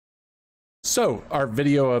So our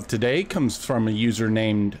video of today comes from a user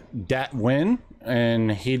named DatWin,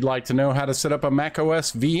 and he'd like to know how to set up a Mac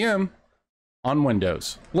OS VM on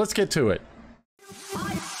Windows. Let's get to it.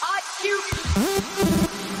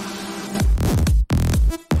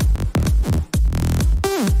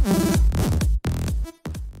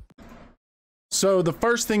 So the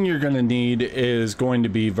first thing you're going to need is going to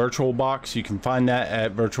be VirtualBox. You can find that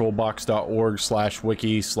at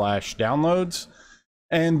virtualbox.org/wiki/downloads.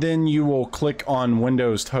 And then you will click on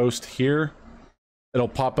Windows Host here. It'll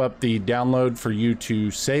pop up the download for you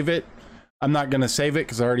to save it. I'm not going to save it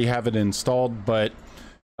because I already have it installed, but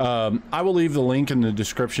I will leave the link in the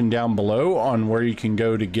description down below on where you can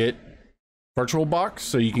go to get VirtualBox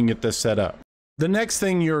so you can get this set up. The next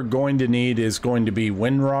thing you're going to need is going to be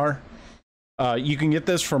Winrar. You can get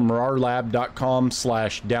this from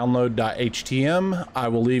rarlab.com/download.htm. I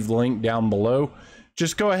will leave the link down below.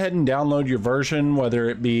 Just go ahead and download your version, whether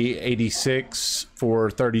it be 86 for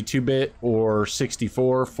 32-bit or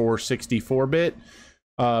 64 for 64-bit.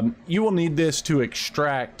 You will need this to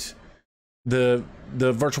extract the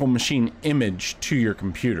virtual machine image to your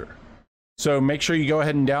computer. So make sure you go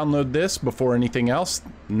ahead and download this before anything else.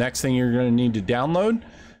 Next thing you're going to need to download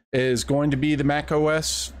is going to be the Mac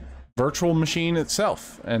OS virtual machine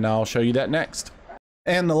itself, and I'll show you that next.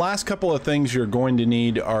 And the last couple of things you're going to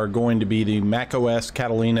need are going to be the Mac OS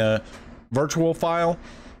Catalina virtual file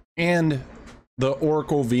and the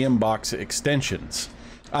Oracle VMbox extensions.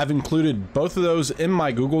 I've included both of those in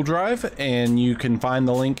my Google Drive, and you can find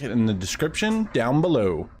the link in the description down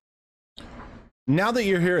below. Now that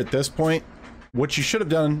you're here at this point, what you should have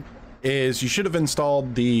done is you should have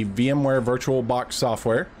installed the VMware VirtualBox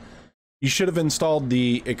software. You should have installed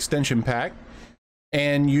the extension pack,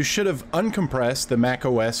 and you should have uncompressed the Mac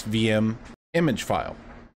OS VM image file.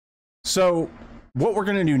 So what we're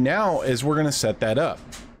going to do now is we're going to set that up.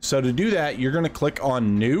 So to do that, you're going to click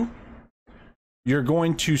on New. You're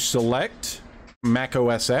going to select Mac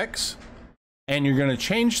OS X, and you're going to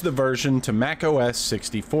change the version to Mac OS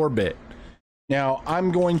 64-bit. Now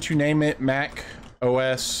I'm going to name it Mac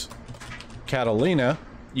OS Catalina.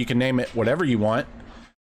 You can name it whatever you want.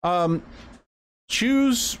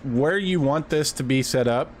 Choose where you want this to be set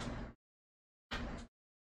up.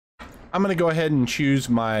 I'm going to go ahead and choose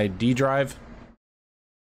my D drive,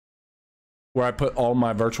 where I put all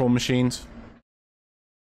my virtual machines.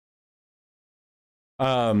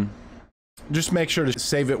 Just make sure to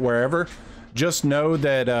save it wherever. Just know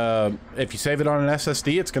that if you save it on an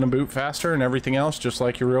SSD, it's going to boot faster and everything else, just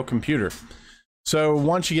like your real computer. So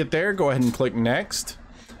once you get there, go ahead and click Next.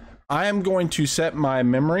 I am going to set my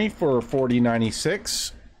memory for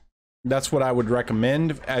 4096. That's what I would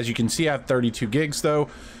recommend. As you can see, I have 32 gigs though.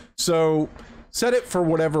 So set it for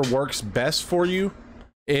whatever works best for you.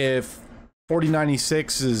 If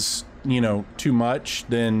 4096 is, too much,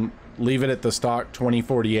 then leave it at the stock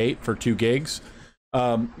 2048 for 2 gigs.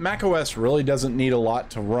 Mac OS really doesn't need a lot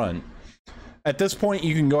to run. At this point,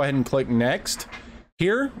 you can go ahead and click Next.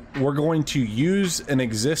 Here, we're going to use an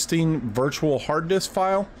existing virtual hard disk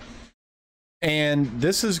file. And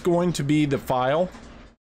this is going to be the file.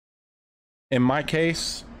 In my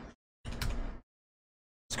case,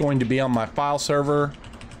 it's going to be on my file server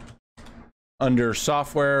under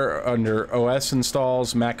software, under OS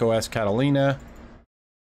installs, Mac OS Catalina.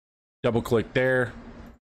 Double click there.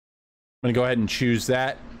 I'm going to go ahead and choose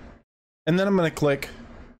that. And then I'm going to click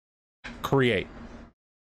Create.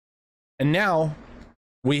 And now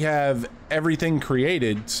we have everything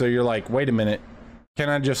created. So you're like, wait a minute. Can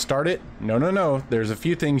I just start it? No. There's a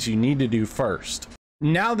few things you need to do first.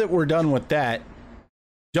 Now that we're done with that,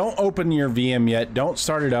 don't open your VM yet. Don't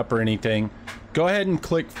start it up or anything. Go ahead and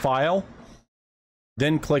click File,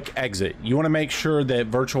 then click Exit. You want to make sure that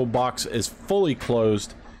VirtualBox is fully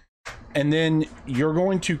closed, and then you're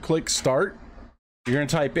going to click Start. You're going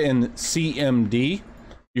to type in CMD.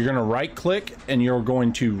 You're going to right click, and you're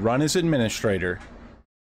going to Run as Administrator.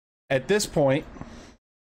 At this point,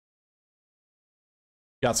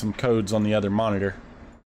 got some codes on the other monitor.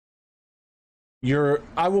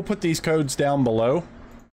 I will put these codes down below,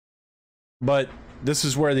 but this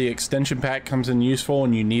is where the extension pack comes in useful,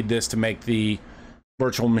 and you need this to make the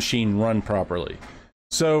virtual machine run properly.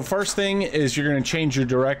 So first thing is you're going to change your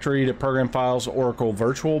directory to Program Files Oracle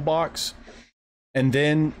VirtualBox, and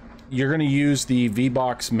then you're going to use the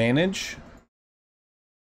VBox Manage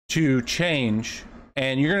to change,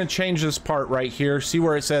 and you're going to change this part right here. See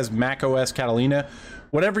where it says Mac OS Catalina?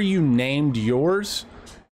 Whatever you named your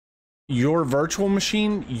virtual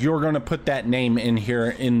machine, you're going to put that name in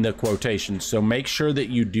here in the quotation. So make sure that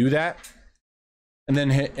you do that, and then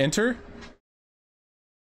hit Enter.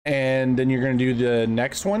 And then you're going to do the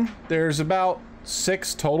next one. There's about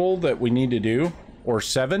 6 total that we need to do, or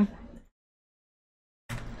 7.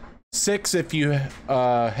 6 if you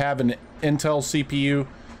have an Intel CPU,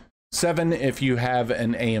 7 if you have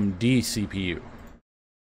an AMD CPU.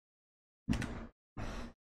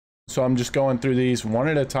 So I'm just going through these one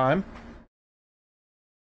at a time.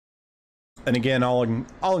 And again, I'll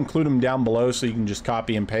include them down below so you can just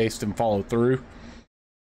copy and paste and follow through.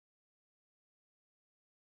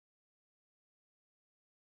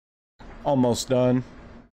 Almost done.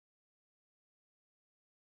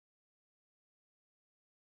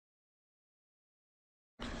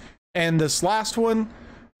 And this last one,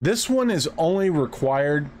 this one is only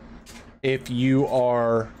required if you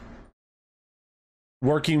are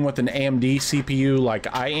working with an AMD CPU like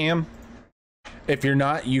I am. If you're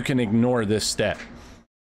not, you can ignore this step.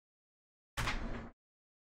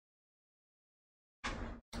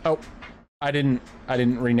 Oh, I didn't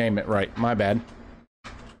rename it right. My bad.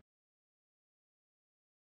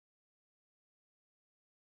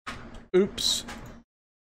 Oops.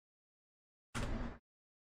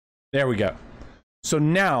 There we go. So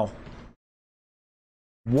now,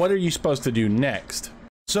 what are you supposed to do next?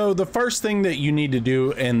 So the first thing that you need to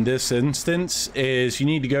do in this instance is you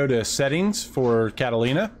need to go to settings for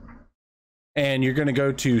Catalina, and you're going to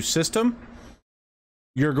go to system.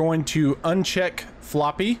 You're going to uncheck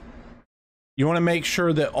floppy. You want to make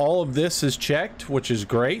sure that all of this is checked, which is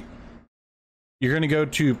great. You're going to go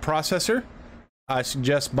to processor. I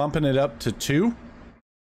suggest bumping it up to 2.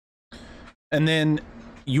 And then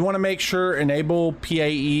you want to make sure enable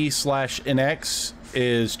PAE/NX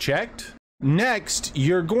is checked. Next,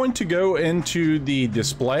 you're going to go into the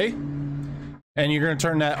display and you're going to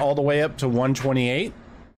turn that all the way up to 128.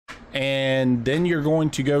 And then you're going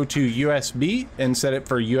to go to USB and set it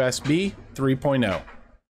for USB 3.0.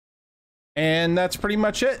 And that's pretty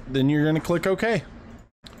much it. Then you're going to click OK.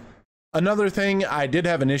 Another thing, I did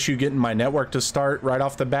have an issue getting my network to start right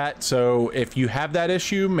off the bat. So if you have that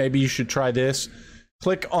issue, maybe you should try this.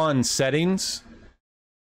 Click on settings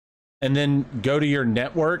and then go to your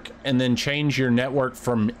network and then change your network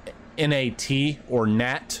from NAT or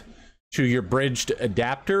NAT to your bridged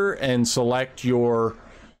adapter and select your,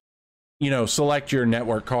 select your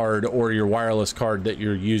network card or your wireless card that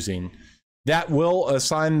you're using. That will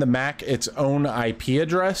assign the Mac its own IP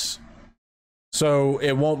address. So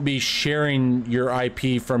it won't be sharing your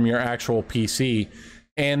IP from your actual PC.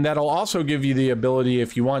 And that'll also give you the ability,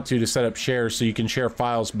 if you want to set up shares so you can share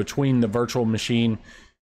files between the virtual machine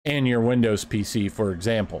and your Windows PC, for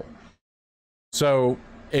example. So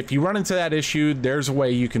if you run into that issue, there's a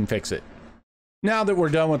way you can fix it. Now that we're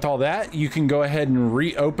done with all that, you can go ahead and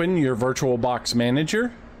reopen your VirtualBox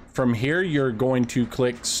Manager. From here, you're going to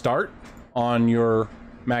click Start on your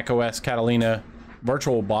Mac OS Catalina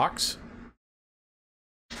VirtualBox.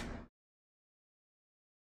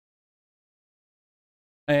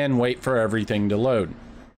 And wait for everything to load.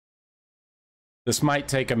 This might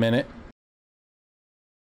take a minute.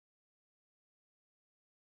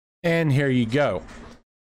 And here you go.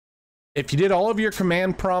 If you did all of your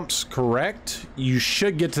command prompts correct, you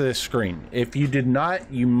should get to this screen. If you did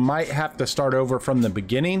not, you might have to start over from the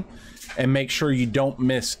beginning and make sure you don't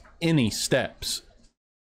miss any steps.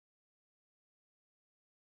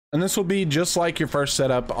 And this will be just like your first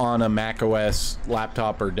setup on a Mac OS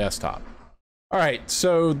laptop or desktop. All right,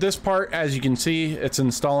 so this part, as you can see, it's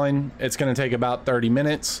installing. It's going to take about 30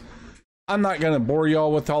 minutes. I'm not going to bore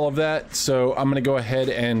y'all with all of that, so I'm going to go ahead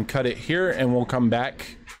and cut it here, and we'll come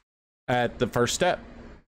back at the first step.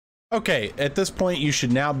 Okay, at this point, you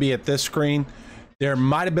should now be at this screen. There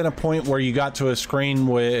might have been a point where you got to a screen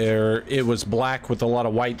where it was black with a lot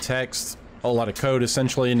of white text, a lot of code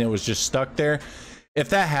essentially, and it was just stuck there. If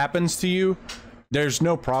that happens to you, there's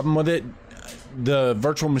no problem with it. The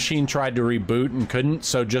virtual machine tried to reboot and couldn't,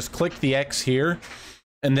 so just click the X here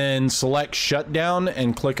and then select shutdown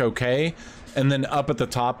and click OK, and then up at the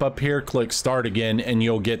top up here click start again and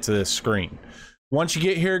you'll get to this screen. Once you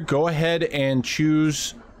get here, go ahead and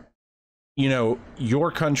choose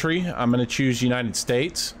your country. I'm going to choose United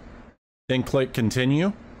States, then click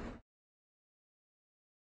continue.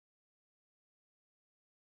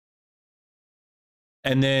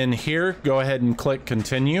 And then here, go ahead and click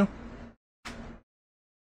continue.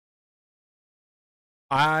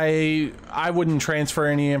 I wouldn't transfer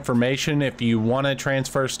any information. If you want to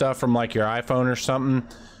transfer stuff from like your iPhone or something,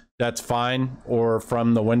 that's fine, or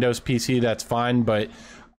from the Windows PC, that's fine, but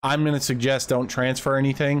I'm going to suggest don't transfer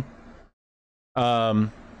anything.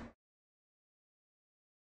 I'm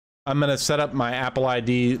going to set up my Apple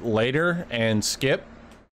ID later and skip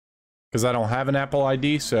because I don't have an Apple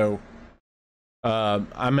ID, so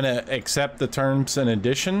I'm going to accept the terms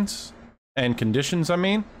and conditions, I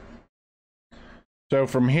mean. So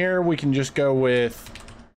from here, we can just go with,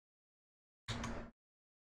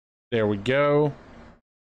 there we go.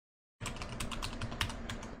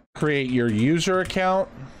 Create your user account.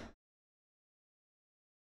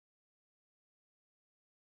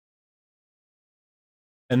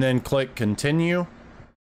 And then click continue.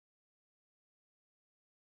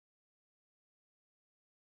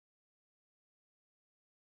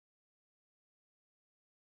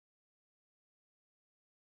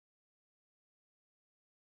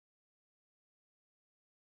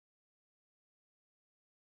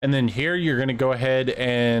 And then here you're going to go ahead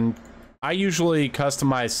and I usually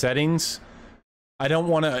customize settings. I don't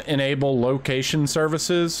want to enable location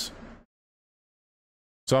services.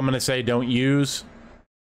 So I'm going to say don't use.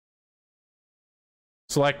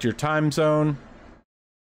 Select your time zone.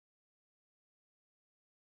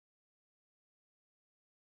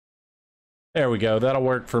 There we go. That'll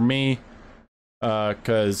work for me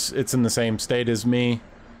because it's in the same state as me.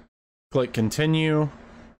 Click continue.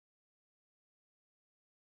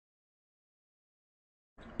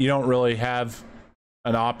 You don't really have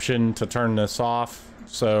an option to turn this off,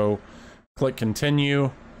 so click continue,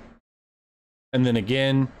 and then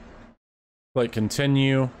again click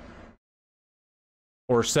continue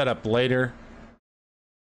or set up later.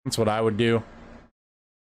 That's what I would do.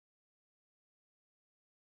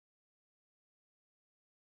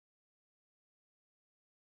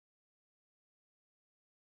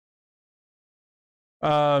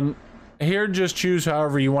 Here, just choose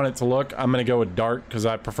however you want it to look. I'm going to go with dark because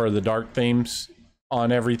I prefer the dark themes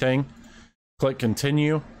on everything. Click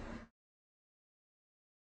continue.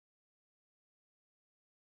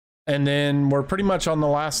 And then we're pretty much on the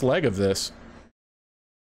last leg of this.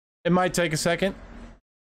 It might take a second.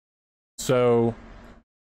 So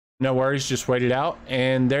no worries, just wait it out.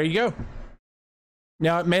 And there you go.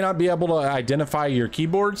 Now it may not be able to identify your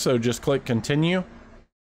keyboard, so just click continue.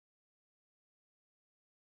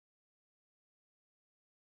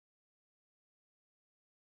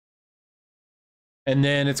 And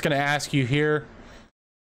then it's going to ask you here,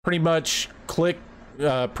 pretty much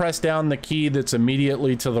press down the key that's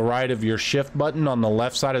immediately to the right of your shift button on the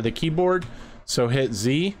left side of the keyboard. So hit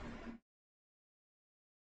Z.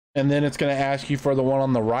 And then it's going to ask you for the one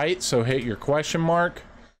on the right. So hit your question mark.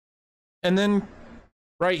 And then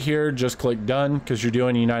right here, just click done because you're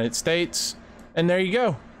doing United States. And there you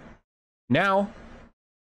go. Now,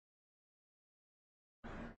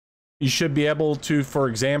 you should be able to, for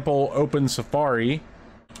example, open Safari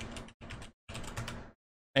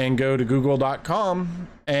and go to google.com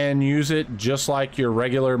and use it just like your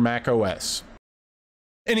regular Mac OS.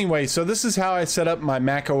 Anyway, so this is how I set up my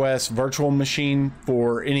Mac OS virtual machine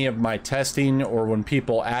for any of my testing or when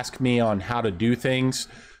people ask me on how to do things.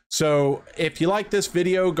 So if you like this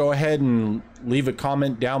video, go ahead and leave a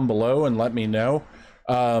comment down below and let me know.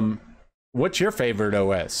 What's your favorite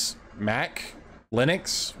OS? Mac?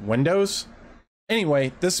 Linux, Windows?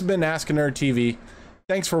 Anyway, this has been Ask a Nerd TV.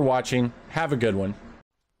 Thanks for watching. Have a good one.